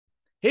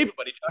Hey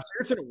everybody, Josh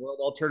Harrison of World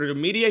Alternative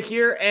Media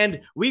here,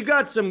 and we've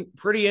got some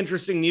pretty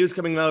interesting news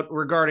coming out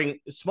regarding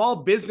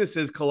small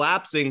businesses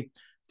collapsing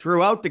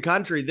throughout the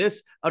country.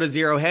 This out of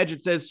Zero Hedge,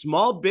 it says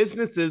small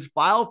businesses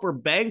file for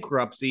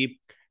bankruptcy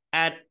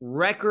at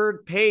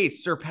record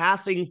pace,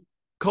 surpassing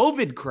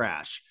COVID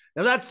crash.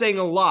 Now that's saying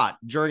a lot.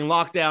 During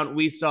lockdown,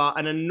 we saw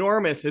an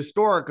enormous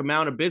historic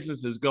amount of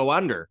businesses go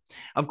under.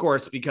 Of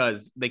course,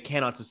 because they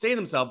cannot sustain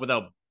themselves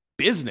without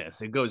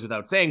business. It goes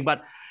without saying,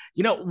 but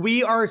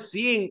we are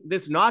seeing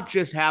this not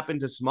just happen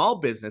to small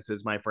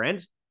businesses, my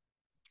friends.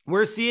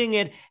 We're seeing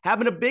it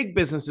happen to big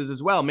businesses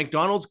as well.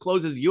 McDonald's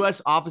closes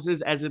U.S.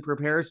 offices as it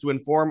prepares to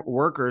inform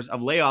workers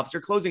of layoffs.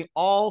 They're closing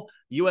all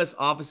U.S.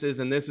 offices,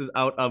 and this is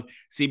out of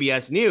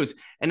CBS News.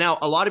 And now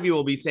a lot of you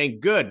will be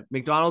saying, good,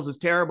 McDonald's is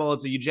terrible.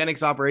 It's a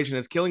eugenics operation.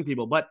 It's killing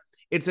people. But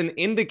it's an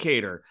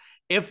indicator.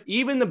 If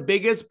even the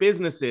biggest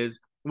businesses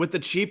with the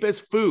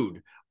cheapest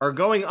food are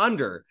going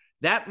under,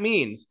 that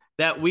means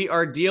that we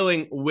are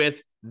dealing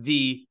with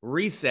the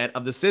reset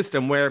of the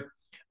system where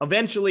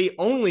eventually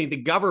only the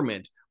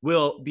government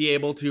will be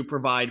able to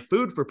provide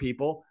food for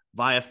people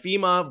via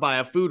FEMA,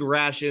 via food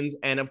rations,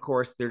 and of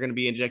course, they're going to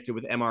be injected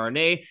with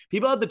mRNA.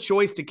 People have the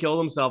choice to kill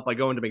themselves by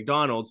going to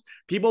McDonald's.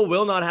 People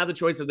will not have the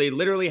choice if they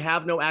literally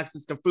have no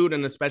access to food,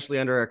 and especially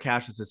under a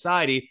cashless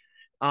society,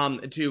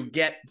 to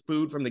get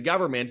food from the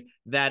government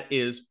that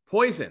is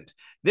poisoned.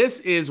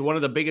 This is one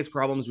of the biggest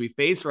problems we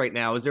face right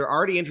now is they're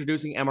already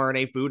introducing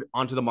mRNA food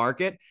onto the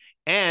market,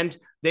 and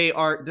they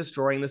are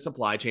destroying the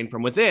supply chain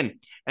from within.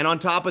 And on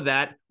top of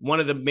that, one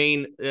of the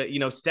main,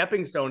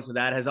 stepping stones to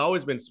that has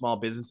always been small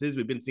businesses.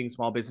 We've been seeing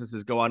small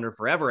businesses go under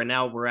forever, and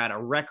now we're at a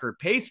record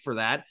pace for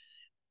that.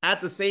 At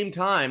the same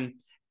time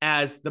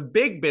as the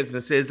big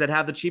businesses that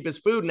have the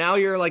cheapest food, now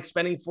you're like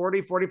spending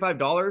 $40,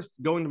 $45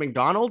 going to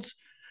McDonald's.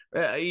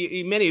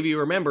 Many of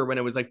you remember when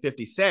it was like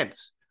 50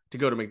 cents to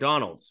go to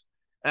McDonald's.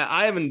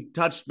 I haven't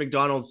touched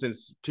McDonald's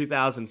since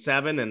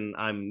 2007, and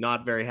I'm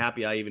not very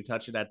happy I even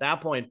touched it at that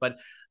point. But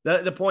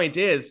the point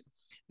is,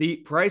 the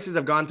prices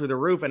have gone through the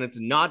roof, and it's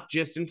not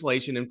just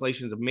inflation.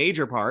 Inflation is a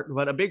major part,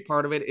 but a big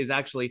part of it is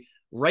actually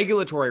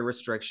regulatory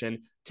restriction,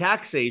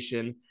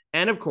 taxation,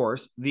 and of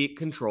course, the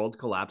controlled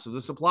collapse of the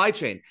supply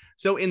chain.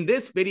 So in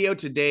this video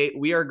today,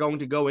 we are going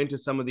to go into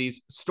some of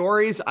these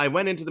stories. I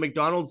went into the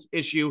McDonald's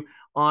issue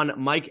on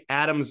Mike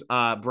Adams'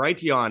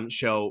 Brighteon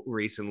show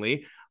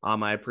recently.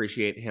 I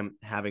appreciate him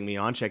having me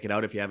on. Check it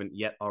out if you haven't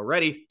yet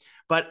already.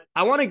 But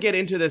I want to get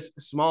into this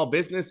small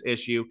business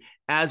issue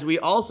as we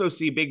also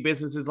see big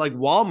businesses like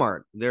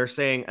Walmart. They're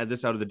saying,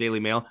 this out of the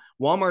Daily Mail,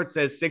 Walmart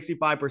says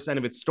 65%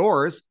 of its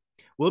stores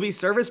will be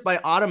serviced by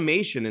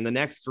automation in the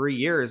next 3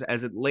 years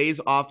as it lays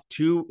off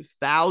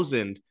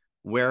 2,000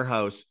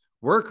 warehouse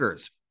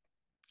workers.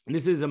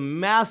 This is a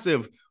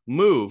massive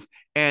move,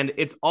 and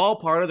it's all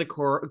part of the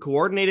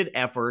coordinated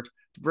effort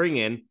to bring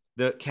in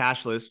the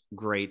cashless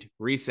Great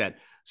Reset.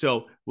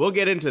 So we'll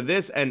get into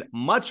this and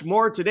much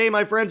more today,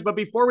 my friends. But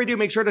before we do,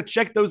 make sure to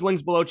check those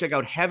links below. Check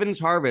out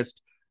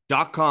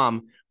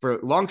heavensharvest.com for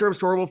long-term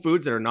storable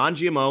foods that are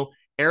non-GMO,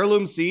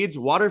 heirloom seeds,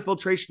 water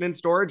filtration and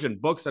storage,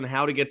 and books on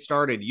how to get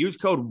started. Use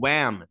code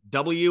WAM,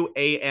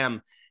 W-A-M,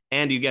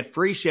 and you get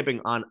free shipping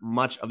on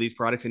much of these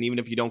products. And even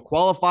if you don't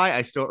qualify,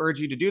 I still urge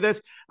you to do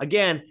this.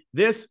 Again,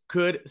 this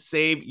could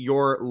save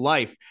your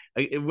life.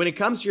 When it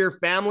comes to your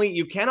family,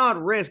 you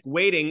cannot risk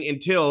waiting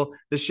until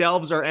the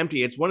shelves are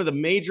empty. It's one of the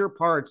major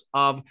parts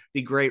of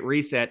the Great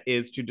Reset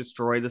is to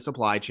destroy the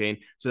supply chain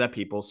so that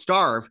people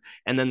starve,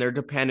 and then they're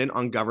dependent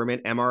on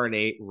government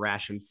mRNA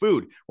ration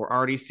food. We're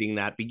already seeing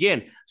that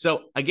begin.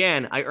 So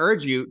again, I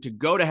urge you to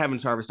go to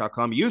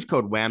heavensharvest.com, use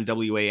code WAM,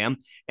 W-A-M,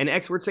 and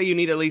experts say you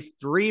need at least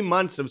 3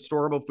 months of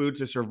storable food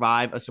to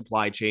survive a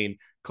supply chain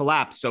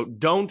collapse. So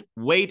don't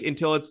wait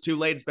until it's too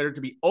late. It's better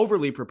to be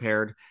overly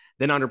prepared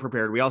than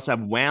underprepared. We also have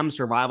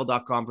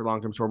whamsurvival.com for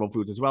long-term storable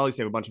foods as well. You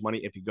save a bunch of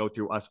money if you go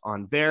through us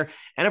on there.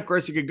 And of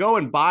course, you could go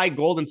and buy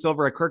gold and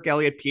silver at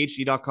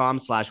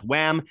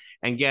kirkelliottphd.com/wham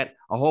and get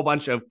a whole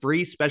bunch of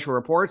free special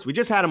reports. We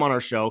just had him on our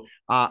show,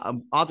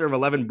 author of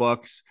 11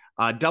 books,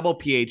 double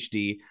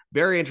PhD,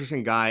 very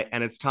interesting guy.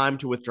 And it's time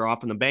to withdraw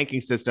from the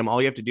banking system.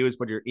 All you have to do is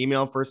put your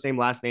email, first name,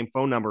 last name,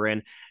 phone number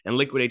in and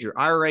liquidate your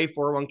IRA,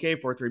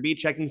 401k, 403b,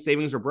 checking,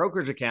 savings, or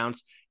brokerage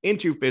accounts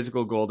into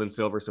physical gold and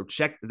silver. So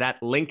check that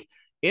link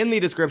in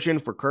the description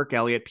for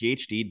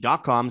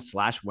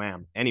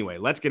kirkelliottphd.com/wham. Anyway,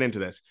 let's get into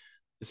this.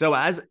 So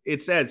as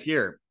it says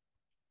here,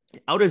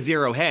 out of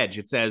Zero Hedge,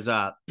 it says,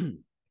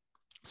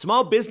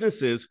 small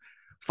businesses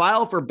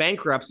file for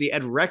bankruptcy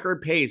at record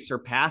pace,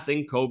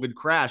 surpassing COVID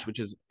crash, which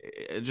is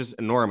just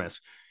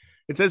enormous.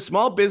 It says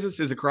small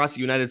businesses across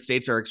the United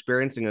States are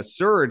experiencing a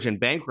surge in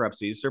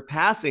bankruptcies,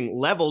 surpassing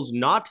levels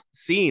not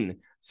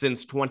seen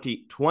since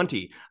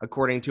 2020,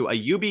 according to a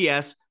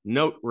UBS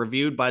note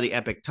reviewed by the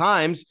Epoch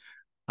Times.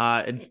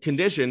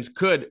 Conditions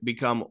could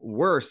become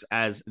worse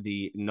as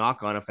the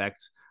knock-on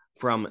effects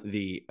from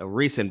the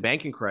recent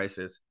banking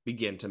crisis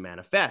begin to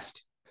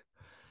manifest.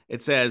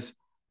 It says,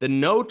 the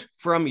note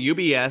from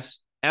UBS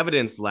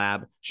Evidence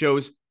Lab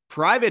shows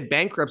private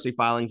bankruptcy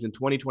filings in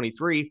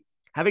 2023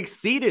 have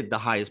exceeded the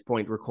highest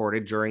point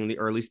recorded during the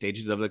early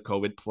stages of the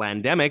COVID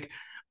pandemic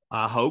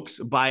hoax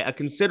by a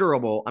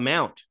considerable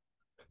amount.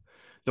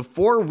 The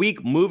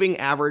 4-week moving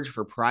average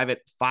for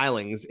private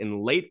filings in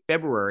late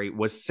February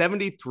was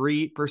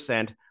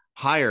 73%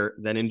 higher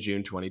than in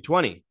June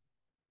 2020.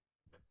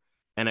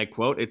 And I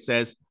quote, it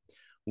says,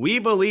 "We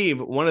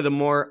believe one of the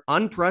more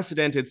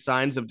unprecedented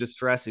signs of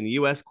distress in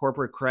U.S.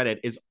 corporate credit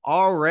is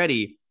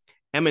already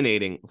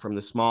emanating from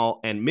the small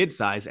and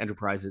mid-sized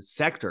enterprises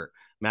sector."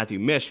 Matthew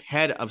Mish,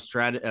 head of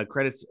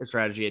credit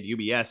strategy at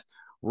UBS,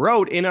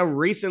 wrote in a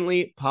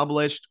recently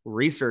published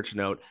research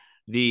note,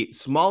 the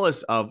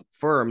smallest of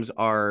firms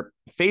are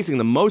facing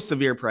the most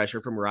severe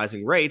pressure from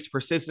rising rates,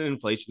 persistent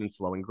inflation, and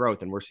slowing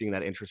growth. And we're seeing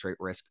that interest rate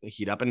risk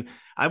heat up. And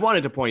I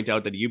wanted to point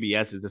out that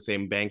UBS is the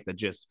same bank that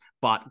just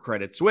bought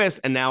Credit Suisse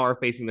and now are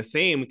facing the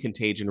same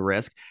contagion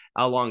risk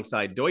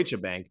alongside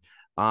Deutsche Bank.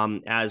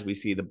 As we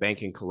see the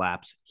banking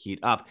collapse heat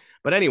up.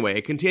 But anyway,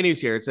 it continues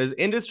here. It says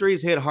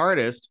industries hit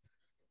hardest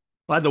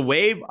by the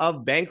wave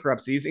of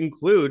bankruptcies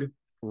include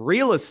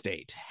real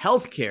estate,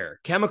 healthcare,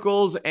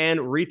 chemicals,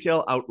 and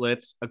retail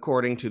outlets,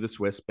 according to the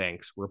Swiss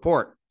bank's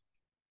report.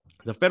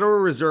 The Federal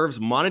Reserve's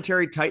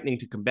monetary tightening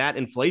to combat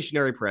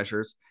inflationary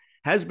pressures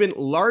has been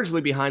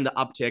largely behind the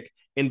uptick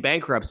in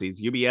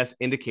bankruptcies. UBS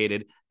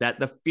indicated that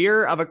the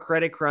fear of a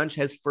credit crunch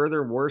has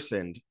further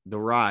worsened the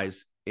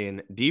rise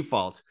in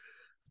defaults.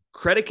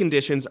 Credit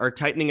conditions are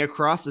tightening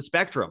across the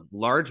spectrum.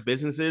 Large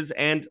businesses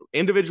and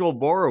individual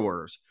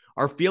borrowers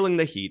are feeling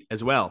the heat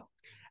as well.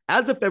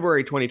 As of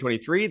February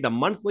 2023, the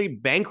monthly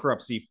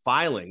bankruptcy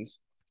filings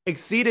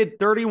exceeded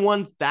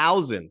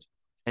 31,000,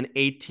 an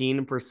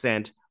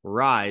 18%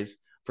 rise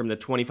from the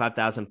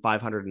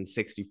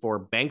 25,564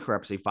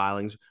 bankruptcy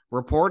filings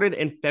reported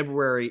in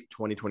February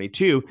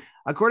 2022,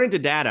 according to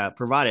data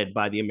provided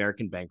by the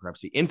American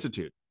Bankruptcy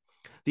Institute.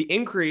 The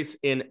increase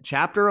in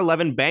Chapter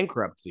 11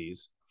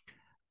 bankruptcies,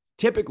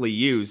 typically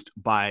used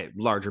by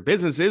larger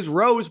businesses,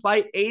 rose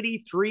by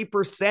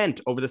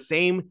 83% over the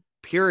same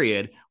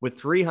period, with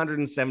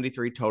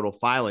 373 total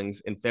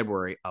filings in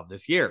February of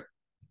this year.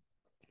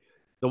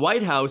 The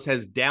White House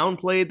has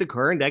downplayed the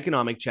current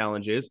economic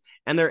challenges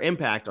and their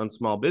impact on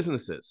small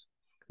businesses.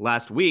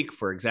 Last week,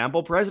 for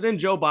example, President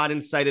Joe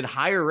Biden cited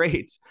higher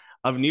rates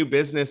of new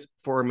business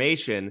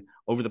formation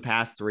over the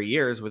past 3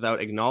 years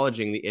without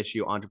acknowledging the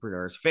issue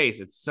entrepreneurs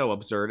face. It's so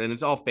absurd, and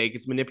it's all fake.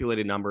 It's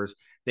manipulated numbers.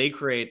 They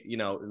create,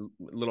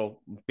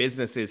 little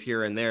businesses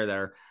here and there that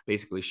are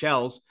basically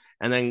shells,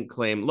 and then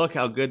claim, look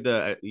how good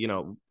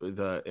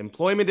the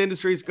employment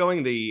industry is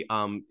going, the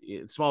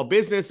small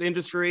business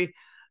industry.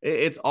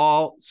 It's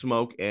all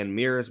smoke and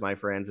mirrors, my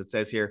friends. It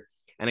says here,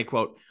 and I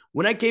quote,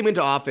 "When I came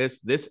into office,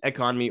 this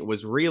economy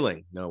was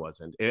reeling." No, it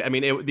wasn't.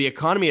 The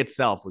economy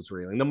itself was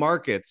reeling. The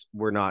markets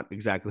were not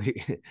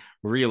exactly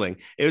reeling.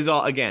 It was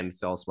all, again,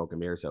 it's all smoke and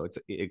mirrors. So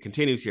it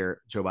continues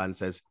here. Joe Biden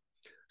says,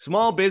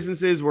 "Small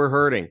businesses were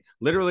hurting.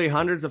 Literally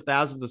hundreds of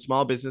thousands of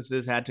small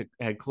businesses had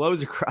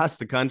closed across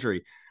the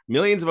country.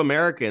 Millions of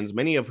Americans,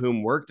 many of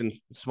whom worked in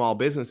small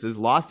businesses,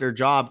 lost their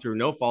job through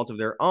no fault of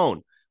their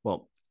own."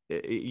 Well,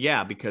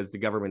 yeah, because the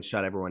government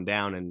shut everyone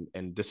down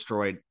and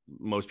destroyed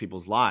most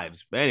people's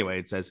lives. But anyway,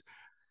 it says,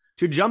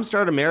 "To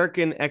jumpstart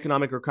American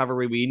economic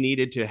recovery, we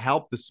needed to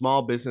help the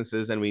small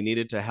businesses and we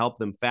needed to help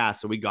them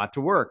fast. So we got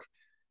to work."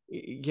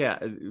 Yeah,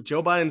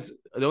 the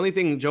only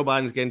thing Joe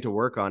Biden's getting to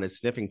work on is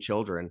sniffing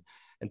children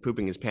and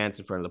pooping his pants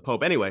in front of the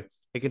Pope. Anyway,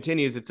 it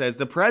continues. It says,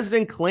 "The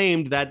president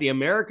claimed that the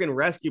American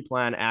Rescue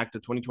Plan Act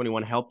of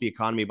 2021 helped the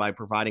economy by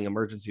providing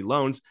emergency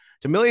loans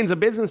to millions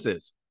of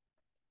businesses.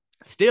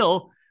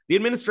 Still, the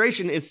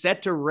administration is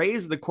set to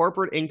raise the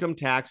corporate income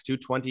tax to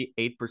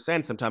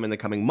 28% sometime in the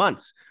coming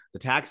months. The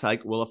tax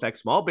hike will affect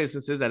small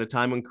businesses at a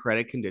time when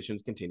credit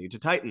conditions continue to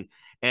tighten."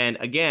 And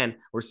again,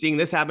 we're seeing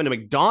this happen to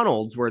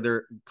McDonald's, where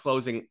they're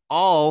closing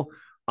all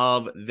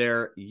of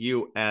their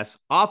U.S.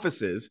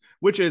 offices,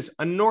 which is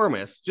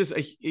enormous, just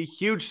a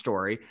huge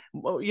story.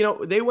 Well,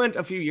 they went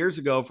a few years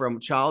ago from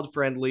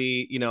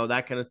child-friendly,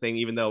 that kind of thing,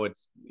 even though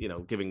it's,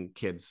 giving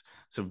kids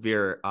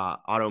severe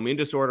autoimmune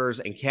disorders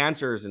and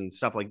cancers and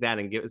stuff like that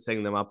and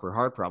setting them up for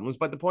heart problems.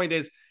 But the point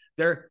is,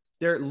 their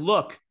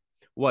look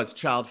was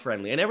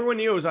child-friendly and everyone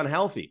knew it was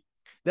unhealthy.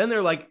 Then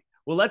they're like,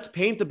 well, let's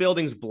paint the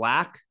buildings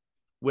black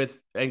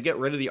and get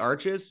rid of the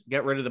arches,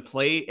 get rid of the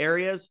play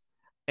areas,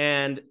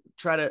 and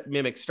try to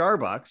mimic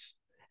Starbucks,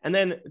 and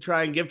then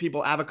try and give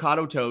people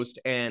avocado toast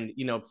and,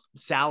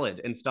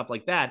 salad and stuff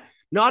like that.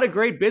 Not a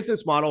great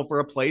business model for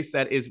a place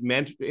that is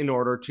meant in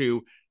order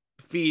to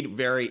feed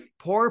very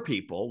poor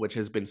people, which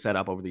has been set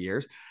up over the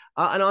years.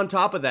 And on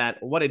top of that,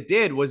 what it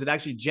did was it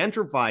actually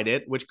gentrified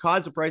it, which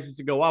caused the prices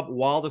to go up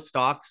while the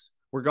stocks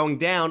were going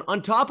down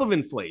on top of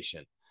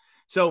inflation.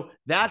 So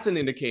that's an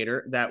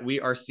indicator that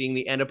we are seeing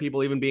the end of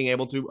people even being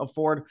able to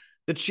afford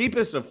the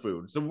cheapest of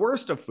foods, the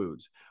worst of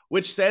foods,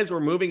 which says we're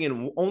moving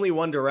in only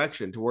one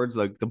direction, towards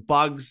like the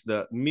bugs,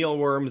 the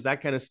mealworms,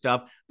 that kind of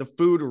stuff, the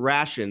food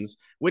rations,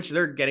 which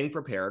they're getting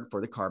prepared for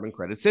the carbon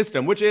credit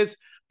system, which is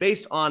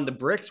based on the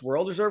BRICS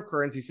world reserve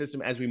currency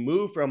system. As we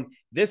move from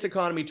this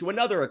economy to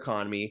another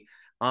economy,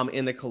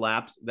 in the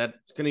collapse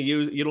that's going to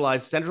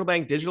utilize central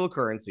bank digital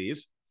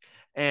currencies.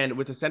 And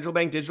with the central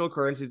bank digital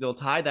currencies, they'll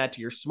tie that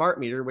to your smart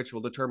meter, which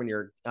will determine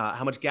your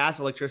how much gas,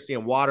 electricity,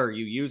 and water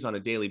you use on a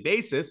daily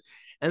basis,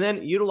 and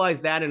then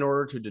utilize that in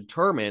order to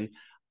determine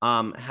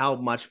how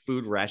much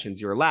food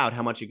rations you're allowed,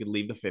 how much you could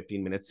leave the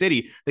 15-minute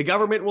city. The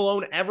government will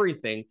own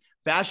everything.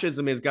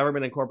 Fascism is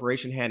government and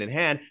corporation hand in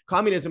hand.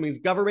 Communism means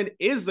government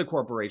is the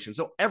corporation.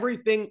 So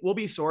everything will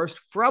be sourced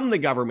from the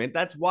government.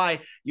 That's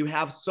why you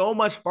have so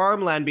much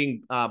farmland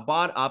being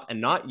bought up and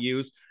not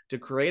used to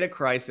create a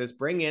crisis,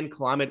 bring in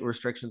climate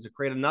restrictions to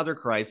create another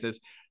crisis,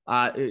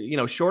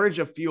 shortage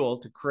of fuel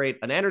to create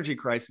an energy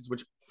crisis,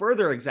 which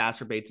further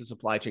exacerbates the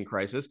supply chain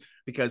crisis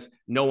because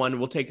no one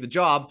will take the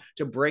job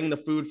to bring the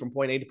food from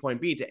point A to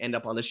point B to end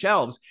up on the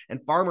shelves,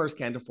 and farmers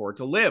can't afford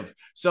to live.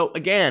 So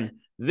again,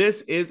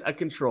 this is a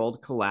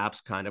controlled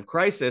collapse kind of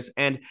crisis.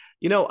 And,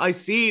 I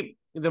see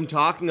them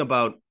talking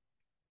about,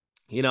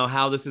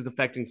 how this is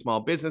affecting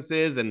small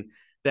businesses and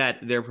that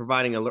they're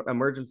providing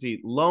emergency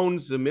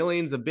loans to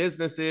millions of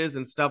businesses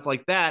and stuff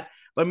like that.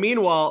 But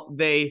meanwhile,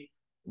 they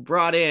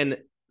brought in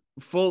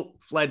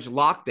full-fledged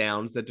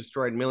lockdowns that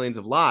destroyed millions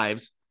of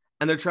lives,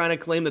 and they're trying to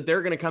claim that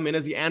they're going to come in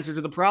as the answer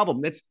to the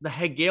problem. It's the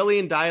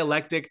Hegelian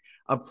dialectic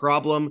of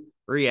problem,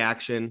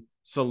 reaction,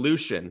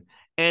 solution.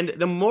 And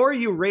the more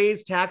you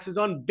raise taxes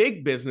on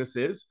big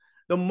businesses,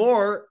 the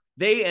more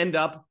they end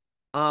up,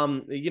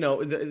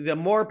 the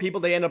more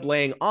people they end up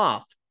laying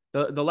off.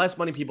 The less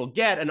money people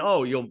get, and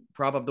you'll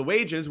prop up the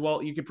wages.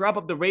 Well, you could prop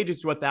up the wages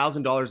to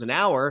 $1,000 an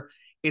hour.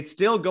 It's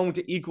still going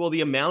to equal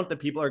the amount that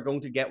people are going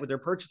to get with their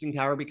purchasing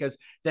power, because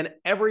then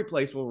every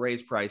place will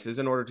raise prices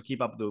in order to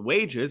keep up the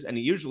wages, and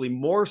usually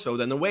more so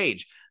than the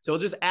wage. So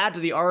it'll just add to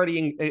the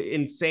already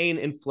insane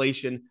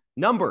inflation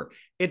number.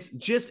 It's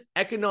just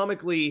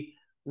economically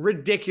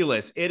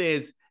ridiculous. It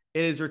is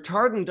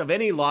retardant of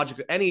any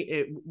logic,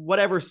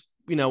 whatever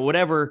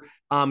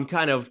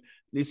kind of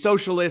the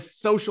socialist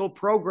social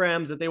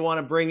programs that they want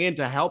to bring in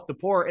to help the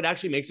poor. It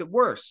actually makes it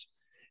worse.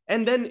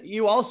 And then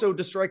you also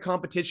destroy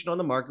competition on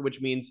the market,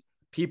 which means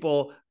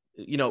people,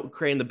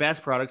 creating the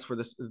best products for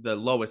the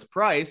lowest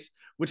price,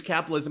 which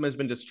capitalism has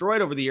been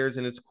destroyed over the years.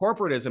 And it's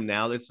corporatism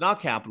now. It's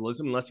not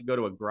capitalism unless you go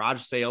to a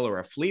garage sale or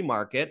a flea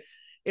market.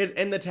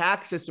 And the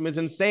tax system is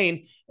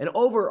insane. And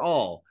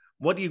overall,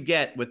 what you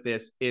get with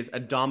this is a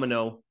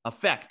domino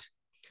effect.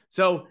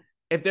 So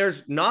if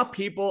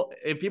people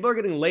are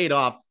getting laid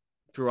off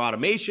through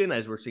automation,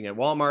 as we're seeing at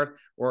Walmart,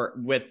 or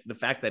with the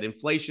fact that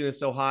inflation is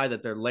so high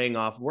that they're laying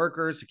off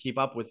workers to keep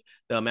up with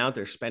the amount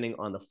they're spending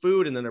on the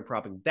food, and then they're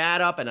propping that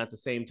up. And at the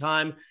same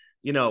time,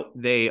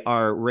 they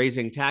are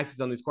raising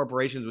taxes on these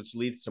corporations, which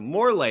leads to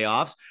more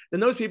layoffs. Then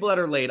those people that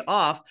are laid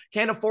off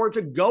can't afford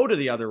to go to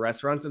the other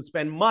restaurants and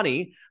spend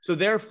money. So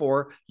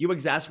therefore, you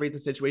exacerbate the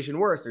situation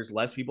worse. There's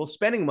less people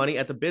spending money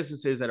at the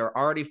businesses that are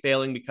already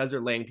failing because they're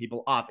laying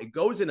people off. It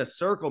goes in a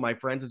circle, my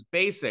friends. It's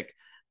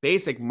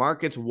basic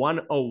markets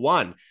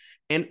 101.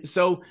 And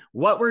so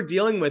what we're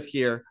dealing with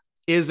here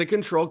is a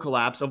controlled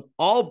collapse of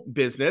all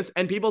business.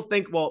 And people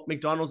think, well,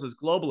 McDonald's is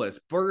globalist.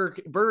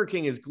 Burger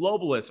King is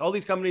globalist. All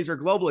these companies are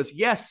globalist.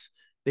 Yes,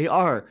 they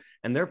are.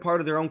 And they're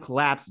part of their own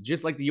collapse,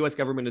 just like the US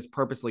government is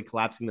purposely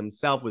collapsing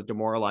themselves with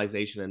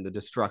demoralization and the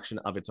destruction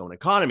of its own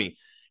economy.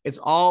 It's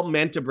all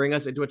meant to bring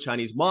us into a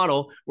Chinese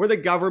model where the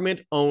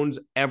government owns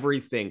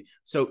everything.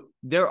 So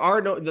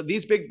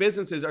these big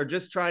businesses are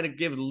just trying to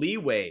give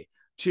leeway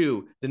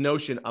to the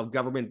notion of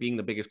government being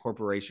the biggest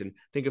corporation.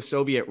 Think of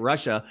Soviet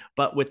Russia,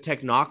 but with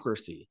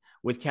technocracy,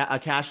 with a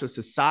cashless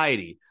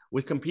society,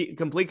 with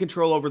complete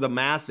control over the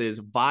masses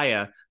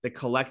via the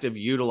collective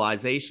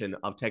utilization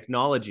of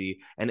technology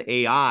and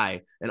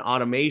AI and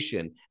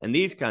automation and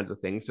these kinds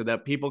of things, so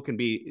that people can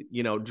be,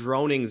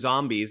 droning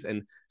zombies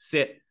and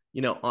sit,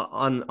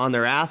 on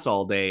their ass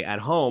all day at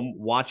home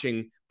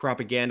watching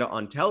propaganda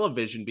on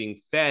television, being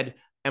fed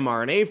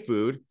mRNA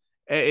food.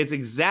 It's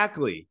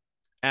exactly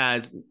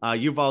as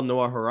Yuval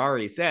Noah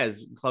Harari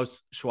says,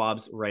 Klaus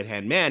Schwab's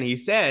right-hand man. He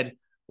said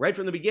right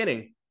from the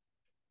beginning,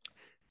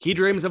 he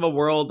dreams of a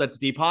world that's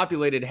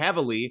depopulated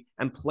heavily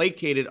and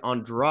placated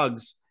on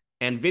drugs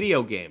and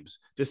video games,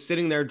 just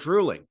sitting there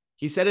drooling.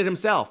 He said it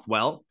himself.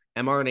 Well,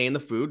 mRNA in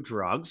the food,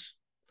 drugs,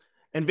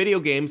 and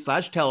video games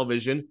 /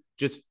 television,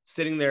 just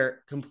sitting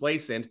there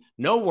complacent,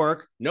 no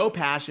work, no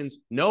passions,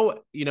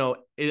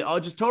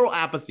 just total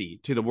apathy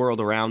to the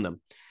world around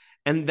them.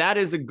 And that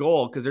is a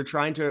goal, because they're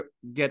trying to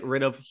get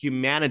rid of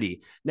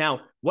humanity.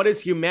 Now, what is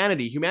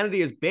humanity?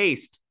 Humanity is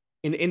based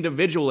in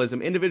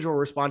individualism, individual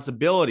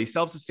responsibility,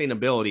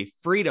 self-sustainability,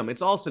 freedom.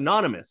 It's all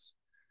synonymous.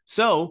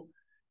 So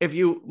if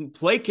you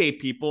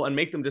placate people and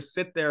make them just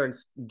sit there and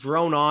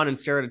drone on and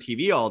stare at a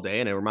TV all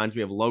day, and it reminds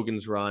me of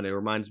Logan's Run, it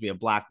reminds me of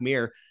Black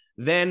Mirror,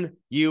 then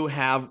you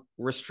have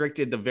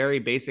restricted the very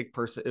basic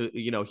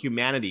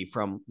humanity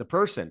from the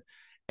person.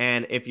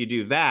 And if you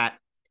do that,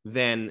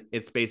 then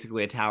it's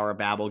basically a Tower of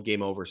Babel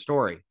game over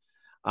story.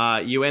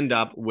 You end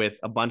up with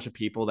a bunch of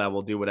people that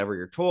will do whatever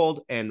you're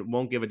told and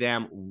won't give a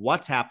damn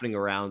what's happening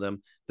around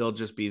them. They'll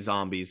just be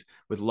zombies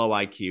with low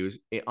IQs,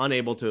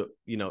 unable to,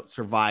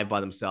 survive by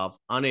themselves,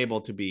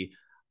 unable to be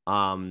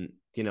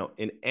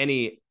in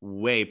any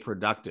way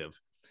productive.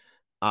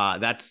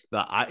 That's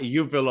the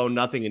you will own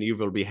nothing and you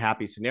will be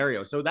happy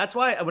scenario. So that's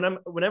why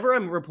whenever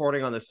I'm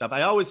reporting on this stuff,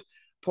 I always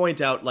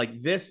point out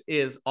like this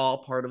is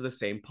all part of the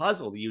same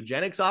puzzle. The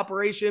eugenics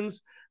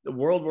operations, the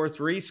World War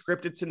III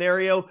scripted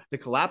scenario, the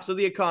collapse of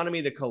the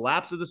economy, the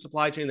collapse of the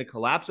supply chain, the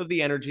collapse of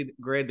the energy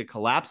grid, the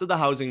collapse of the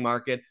housing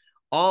market,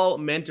 all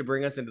meant to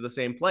bring us into the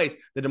same place.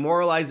 The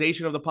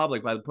demoralization of the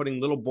public by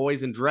putting little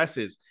boys in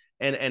dresses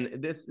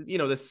and this,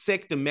 the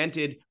sick,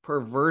 demented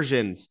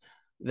perversions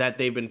that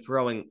they've been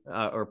throwing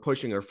or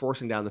pushing or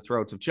forcing down the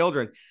throats of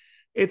children.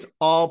 It's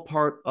all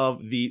part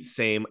of the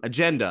same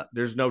agenda.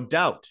 There's no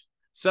doubt.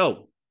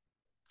 So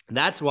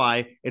that's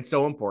why it's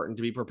so important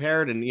to be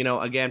prepared. And,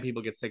 again,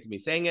 people get sick of me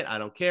saying it. I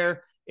don't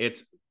care.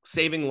 It's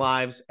saving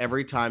lives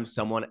every time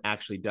someone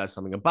actually does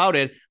something about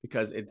it,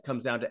 because it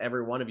comes down to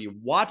every one of you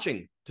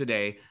watching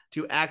today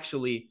to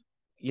actually,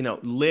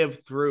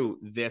 live through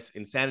this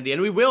insanity.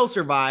 And we will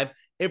survive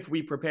if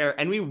we prepare,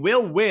 and we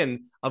will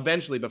win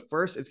eventually. But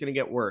first, it's going to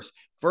get worse.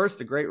 First,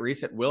 the Great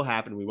Reset will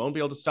happen. We won't be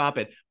able to stop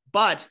it,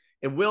 but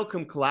it will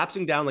come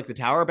collapsing down like the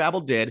Tower of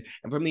Babel did.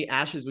 And from the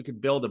ashes, we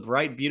could build a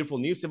bright, beautiful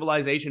new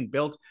civilization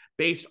built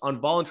based on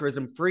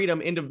voluntarism,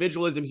 freedom,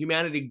 individualism,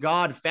 humanity,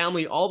 God,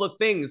 family, all the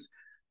things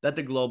that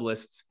the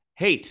globalists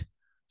hate.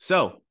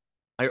 So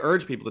I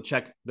urge people to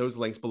check those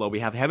links below.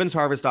 We have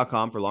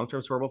heavensharvest.com for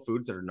long-term storable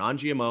foods that are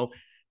non-GMO,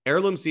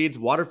 heirloom seeds,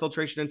 water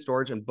filtration and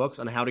storage, and books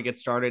on how to get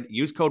started.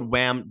 Use code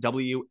WHAM,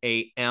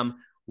 W-A-M.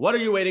 What are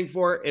you waiting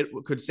for? It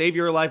could save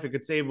your life. It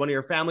could save one of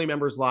your family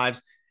members'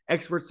 lives.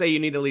 Experts say you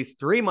need at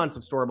least 3 months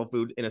of storable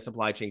food in a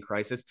supply chain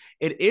crisis.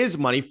 It is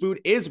money. Food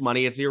is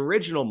money. It's the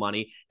original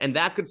money. And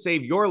that could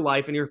save your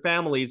life and your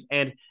families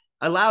and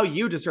allow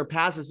you to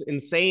surpass this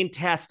insane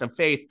test of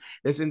faith,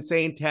 this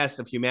insane test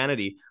of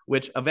humanity,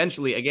 which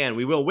eventually, again,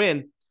 we will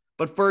win.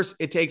 But first,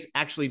 it takes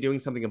actually doing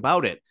something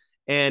about it.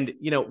 And,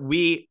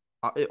 we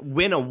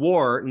win a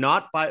war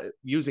not by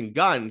using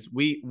guns.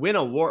 We win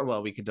a war.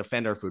 Well, we could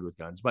defend our food with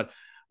guns, but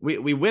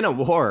we win a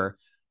war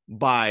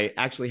by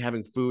actually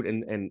having food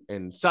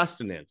and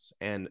sustenance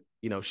and,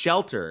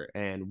 shelter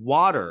and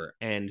water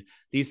and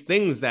these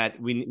things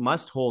that we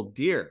must hold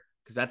dear,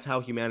 because that's how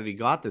humanity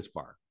got this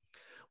far.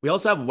 We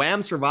also have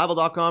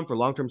whamsurvival.com for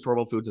long-term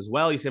storable foods as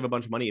well. You save a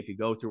bunch of money if you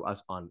go through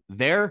us on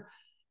there.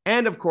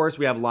 And of course,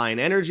 we have Lion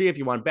Energy if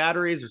you want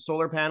batteries or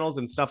solar panels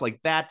and stuff like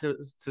that to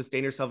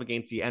sustain yourself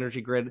against the energy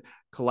grid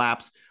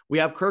collapse. We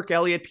have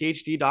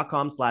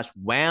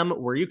KirkElliottPhD.com/wham,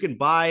 where you can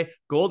buy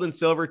gold and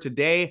silver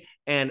today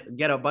and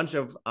get a bunch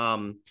of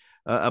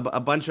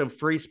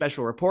free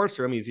special reports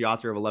from him. He's the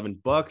author of 11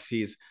 books.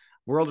 He's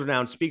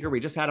world-renowned speaker. We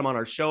just had him on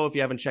our show if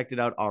you haven't checked it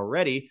out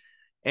already.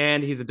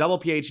 And he's a double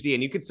PhD,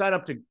 and you can sign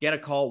up to get a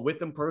call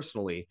with him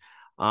personally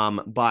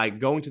by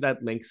going to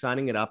that link,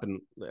 signing it up,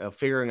 and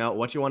figuring out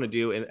what you want to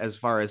do as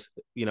far as,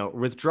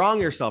 withdrawing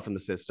yourself from the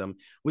system,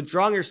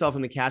 withdrawing yourself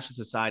from the cashless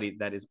society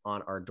that is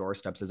on our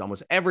doorsteps, as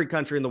almost every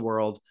country in the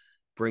world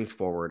brings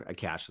forward a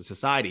cashless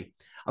society.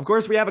 Of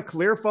course, we have a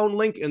Clearphone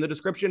link in the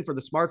description for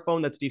the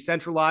smartphone that's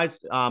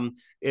decentralized.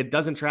 It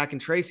doesn't track and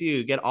trace you.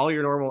 You get all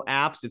your normal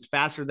apps. It's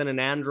faster than an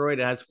Android.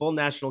 It has full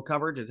national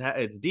coverage.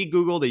 It's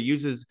de-Googled. It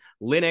uses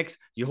Linux.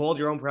 You hold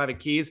your own private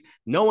keys.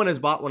 No one has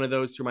bought one of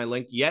those through my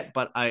link yet,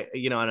 but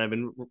and I've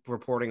been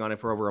reporting on it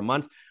for over a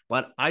month,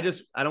 but I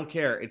don't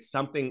care. It's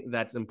something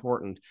that's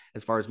important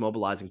as far as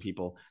mobilizing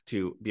people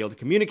to be able to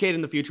communicate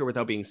in the future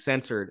without being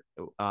censored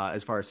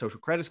as far as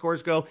social credit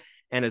scores go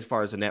and as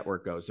far as the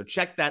network goes. So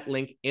check that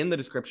link in the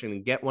description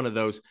and get one of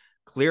those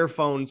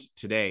Clearphones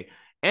today.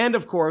 And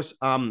of course,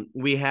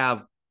 we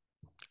have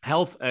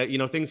health,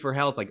 things for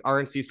health like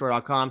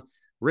rncstore.com,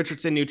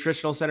 Richardson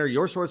Nutritional Center,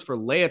 your source for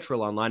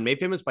Laetrile online,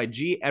 made famous by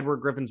G. Edward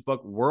Griffin's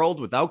book,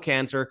 World Without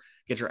Cancer.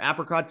 Get your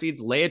apricot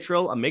seeds,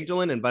 Laetrile,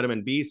 amygdalin, and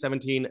vitamin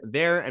B17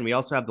 there. And we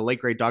also have the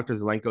late great Dr.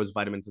 Zelenko's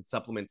vitamins and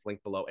supplements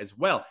linked below as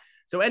well.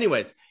 So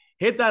anyways,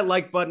 hit that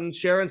like button,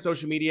 share on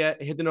social media,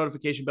 hit the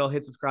notification bell,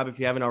 hit subscribe if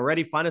you haven't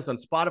already. Find us on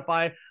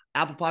Spotify,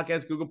 Apple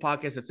Podcasts, Google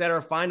Podcasts, etc.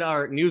 Find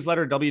our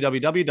newsletter,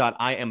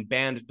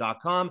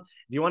 www.iamband.com. If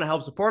you want to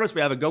help support us,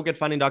 we have a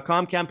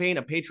gogetfunding.com campaign,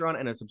 a Patreon,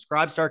 and a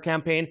Subscribe Star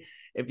campaign.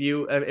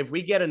 If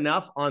we get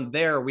enough on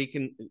there, we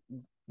can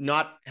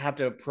not have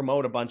to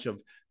promote a bunch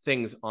of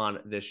things on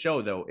this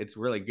show, though. It's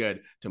really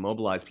good to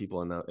mobilize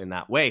people in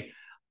that way.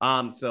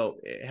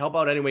 So help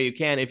out any way you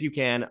can. If you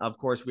can, of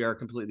course, we are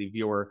completely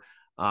viewer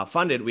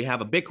funded. We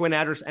have a Bitcoin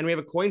address and we have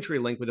a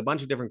Cointree link with a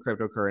bunch of different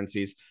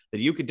cryptocurrencies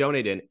that you could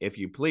donate in if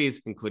you please,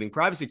 including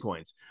privacy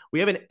coins. We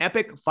have an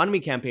Epic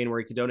FundMe campaign where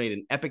you can donate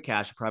an Epic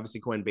Cash, a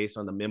privacy coin based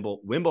on the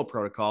Wimble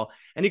protocol.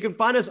 And you can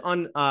find us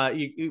on,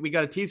 we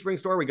got a Teespring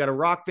store, we got a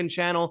Rockfin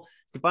channel.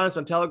 You can find us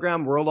on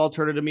Telegram, World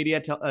Alternative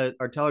Media,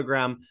 our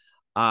Telegram.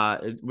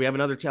 We have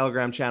another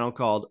Telegram channel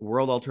called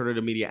World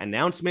Alternative Media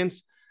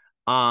Announcements.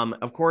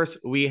 Of course,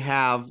 we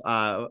have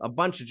a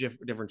bunch of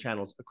different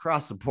channels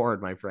across the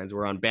board, my friends.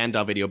 We're on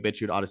Band.video,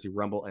 BitChute, Odyssey,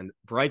 Rumble, and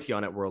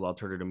Brighteon at World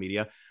Alternative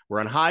Media. We're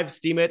on Hive,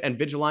 Steemit, and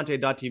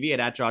Vigilante.tv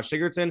at Josh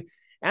Sigurdsson.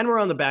 And we're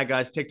on the bad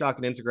guys, TikTok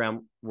and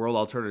Instagram, World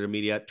Alternative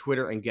Media,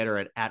 Twitter and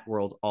Getter at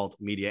World Alt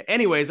Media.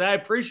 Anyways, I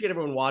appreciate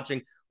everyone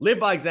watching. Live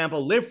by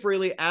example, live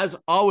freely, as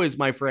always,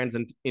 my friends.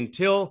 And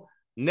until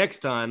next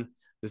time,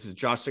 this is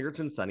Josh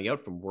Sigurdsson signing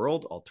out from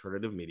World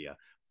Alternative Media.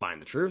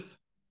 Find the truth,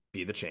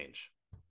 be the change.